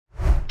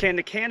Can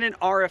the Canon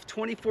RF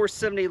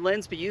 2470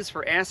 lens be used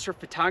for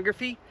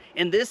astrophotography?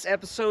 In this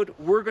episode,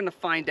 we're going to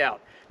find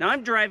out. Now,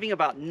 I'm driving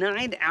about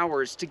 9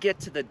 hours to get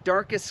to the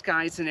darkest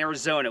skies in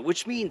Arizona,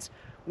 which means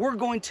we're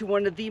going to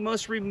one of the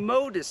most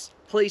remotest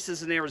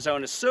places in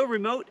Arizona. So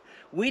remote,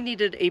 we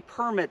needed a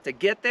permit to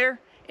get there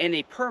and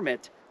a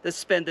permit to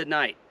spend the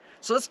night.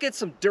 So let's get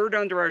some dirt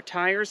under our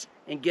tires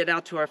and get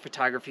out to our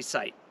photography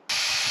site.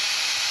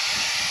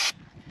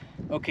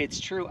 Okay,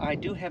 it's true, I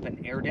do have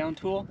an air down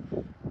tool,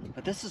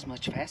 but this is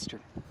much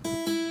faster.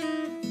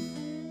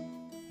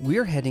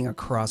 We're heading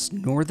across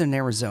northern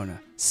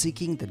Arizona,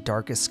 seeking the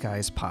darkest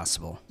skies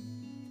possible.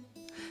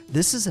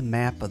 This is a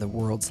map of the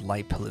world's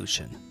light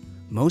pollution.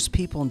 Most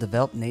people in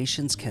developed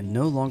nations can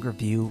no longer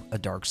view a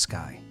dark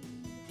sky.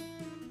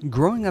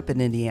 Growing up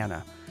in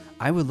Indiana,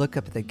 I would look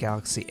up at the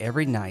galaxy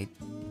every night,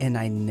 and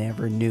I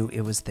never knew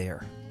it was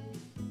there.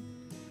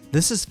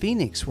 This is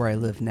Phoenix, where I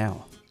live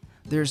now.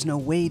 There's no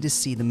way to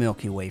see the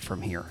Milky Way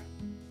from here.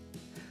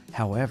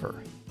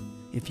 However,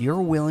 if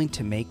you're willing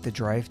to make the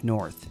drive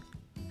north,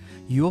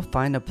 you'll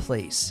find a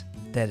place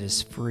that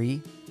is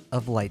free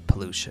of light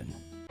pollution.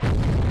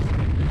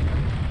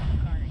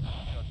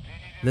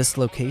 This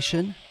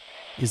location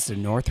is the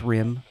north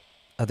rim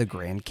of the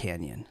Grand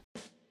Canyon.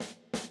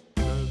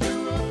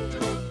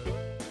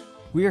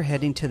 We are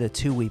heading to the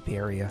Toroweap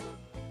area.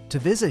 To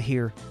visit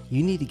here,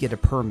 you need to get a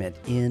permit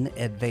in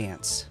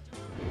advance.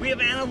 We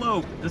have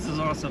antelope! This is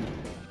awesome.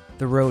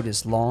 The road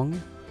is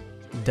long,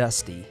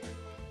 dusty,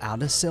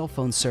 out of cell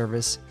phone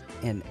service,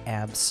 and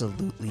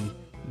absolutely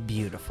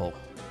beautiful.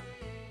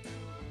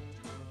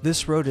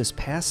 This road is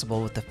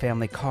passable with the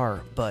family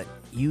car, but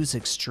use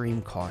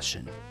extreme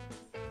caution.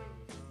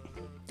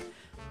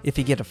 If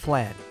you get a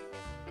flat,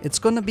 it's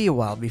going to be a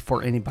while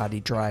before anybody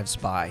drives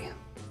by.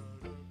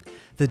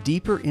 The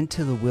deeper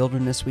into the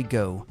wilderness we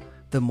go,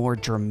 the more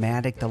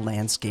dramatic the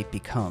landscape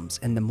becomes,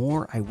 and the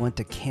more I want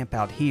to camp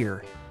out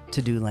here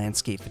to do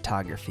landscape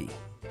photography.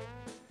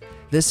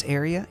 This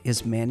area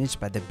is managed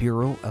by the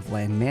Bureau of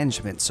Land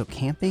Management, so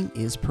camping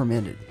is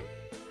permitted.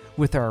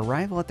 With our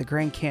arrival at the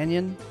Grand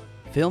Canyon,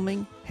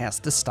 filming has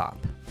to stop.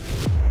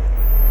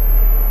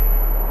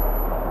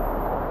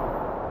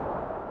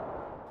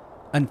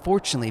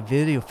 Unfortunately,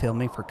 video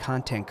filming for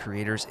content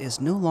creators is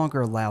no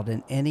longer allowed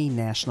in any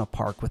national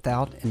park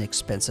without an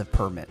expensive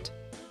permit.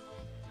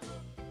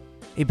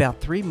 About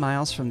 3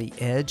 miles from the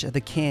edge of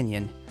the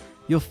canyon,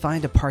 you'll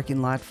find a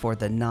parking lot for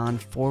the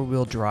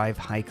non-four-wheel drive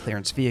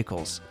high-clearance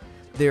vehicles.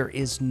 There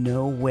is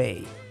no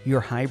way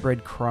your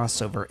hybrid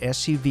crossover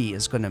SUV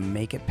is going to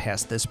make it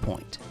past this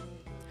point.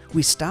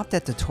 We stopped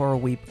at the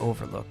Toroweap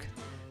Overlook.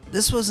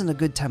 This wasn't a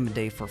good time of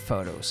day for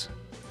photos.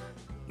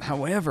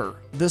 However,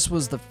 this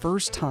was the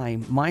first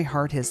time my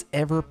heart has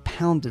ever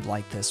pounded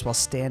like this while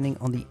standing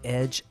on the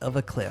edge of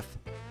a cliff,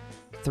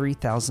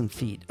 3,000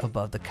 feet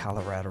above the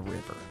Colorado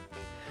River.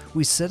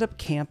 We set up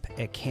camp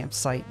at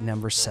campsite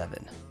number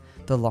 7.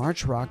 The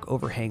large rock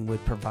overhang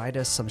would provide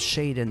us some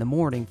shade in the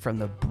morning from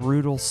the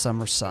brutal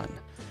summer sun.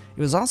 It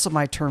was also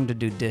my turn to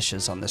do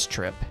dishes on this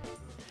trip.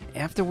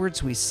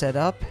 Afterwards, we set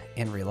up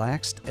and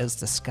relaxed as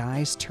the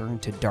skies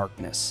turned to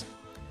darkness.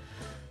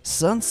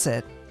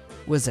 Sunset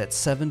was at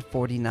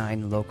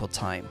 7:49 local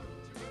time.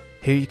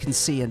 Here you can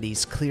see in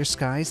these clear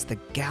skies, the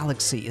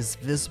galaxy is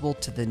visible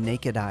to the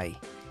naked eye,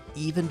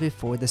 even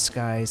before the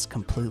skies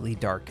completely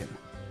darken.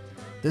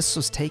 This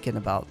was taken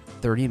about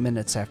 30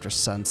 minutes after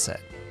sunset.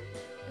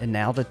 And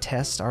now to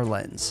test our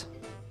lens.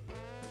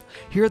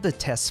 Here are the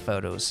test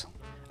photos: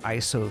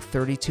 ISO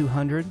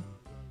 3200,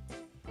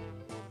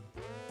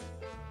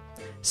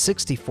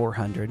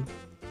 6400,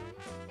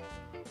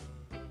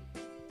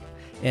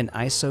 and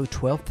ISO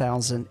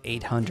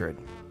 12800.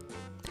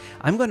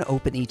 I'm going to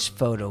open each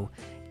photo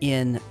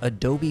in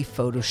Adobe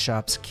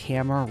Photoshop's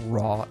Camera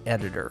Raw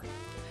editor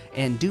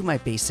and do my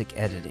basic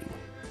editing.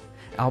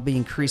 I'll be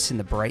increasing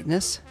the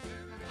brightness,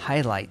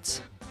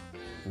 highlights,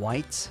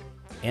 whites,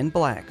 and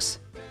blacks,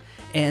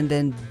 and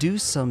then do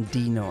some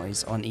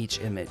denoise on each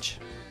image.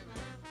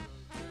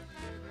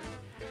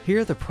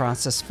 Here are the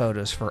process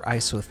photos for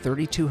ISO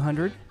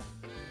 3200,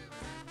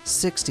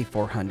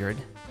 6400,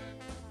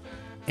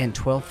 and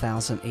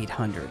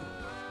 12800.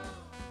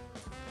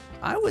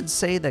 I would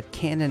say the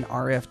Canon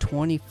RF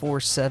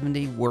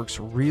 2470 works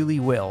really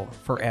well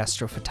for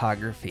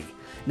astrophotography.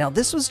 Now,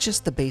 this was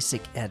just the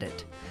basic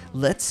edit.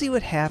 Let's see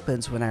what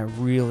happens when I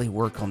really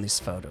work on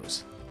these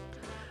photos.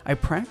 I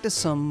practice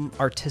some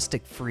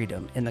artistic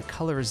freedom in the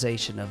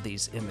colorization of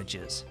these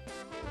images.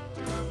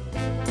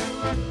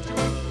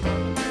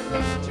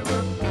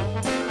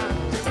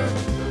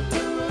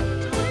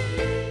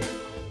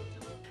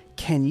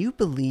 Can you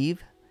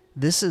believe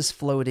this is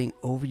floating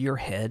over your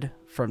head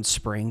from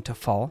spring to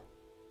fall?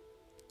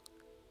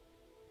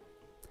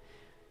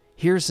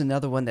 Here's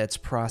another one that's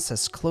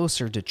processed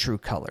closer to true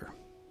color.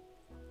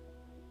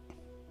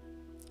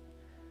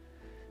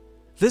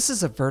 This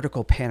is a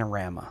vertical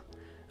panorama.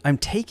 I'm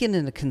taking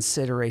into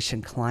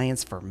consideration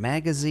clients for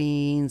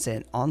magazines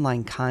and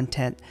online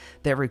content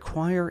that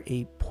require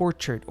a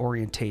portrait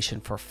orientation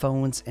for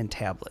phones and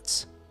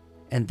tablets.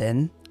 And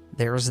then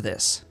there's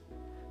this.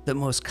 the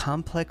most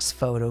complex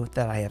photo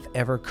that I have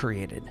ever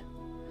created.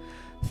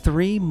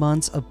 3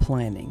 months of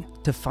planning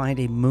to find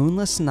a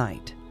moonless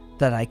night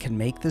that I can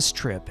make this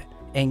trip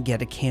and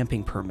get a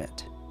camping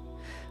permit.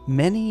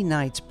 Many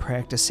nights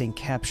practicing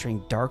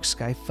capturing dark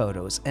sky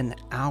photos and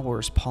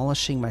hours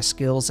polishing my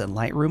skills in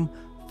Lightroom,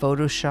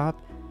 Photoshop,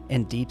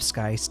 and Deep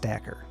Sky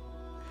Stacker.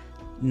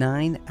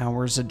 9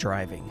 hours of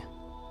driving.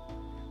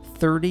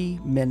 30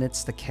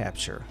 minutes to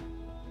capture.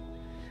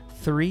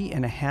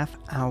 3.5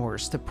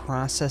 hours to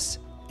process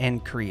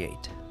and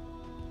create.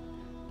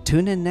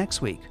 Tune in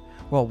next week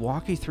where I'll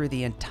walk you through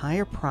the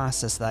entire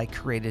process that I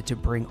created to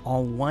bring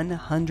all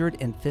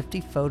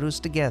 150 photos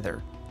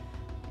together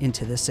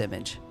into this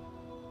image.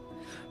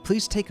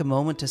 Please take a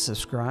moment to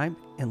subscribe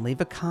and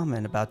leave a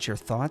comment about your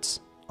thoughts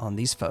on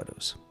these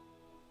photos.